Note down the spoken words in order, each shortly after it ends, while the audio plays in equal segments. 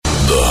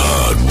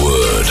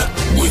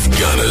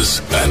Gunners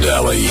and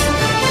Ali.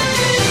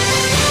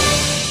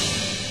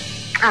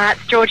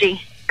 It's Georgie.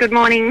 Good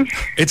morning.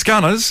 It's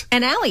Gunners.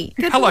 And Ali.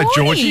 Good Hello, morning.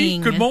 Georgie.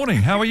 Good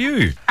morning. How are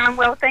you? I'm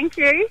well, thank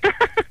you.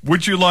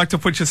 Would you like to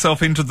put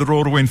yourself into the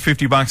draw to win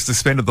 $50 to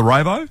spend at the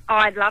Ravo? Oh,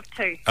 I'd love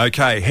to.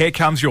 Okay, here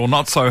comes your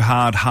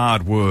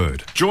not-so-hard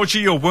word.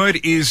 Georgie, your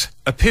word is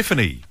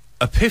epiphany.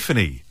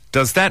 Epiphany.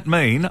 Does that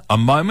mean a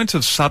moment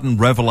of sudden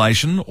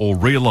revelation or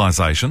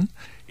realisation?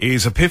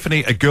 Is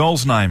epiphany a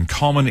girl's name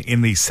common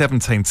in the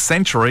 17th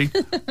century?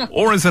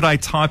 Or is it a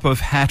type of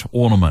hat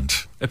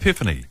ornament?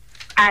 Epiphany.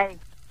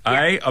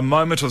 A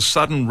moment of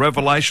sudden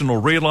revelation or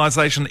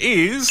realisation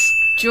is...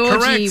 Georgie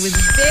correct. was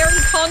very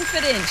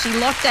confident. She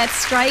locked that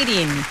straight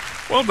in.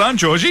 Well done,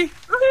 Georgie.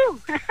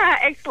 Woohoo!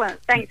 Excellent.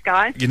 Thanks,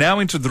 guys. You're now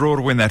into the draw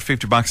to win that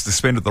 $50 to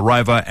spend at the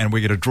Rover, and we're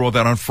going to draw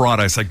that on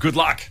Friday, so good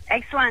luck.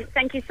 Excellent.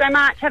 Thank you so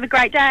much. Have a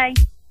great day.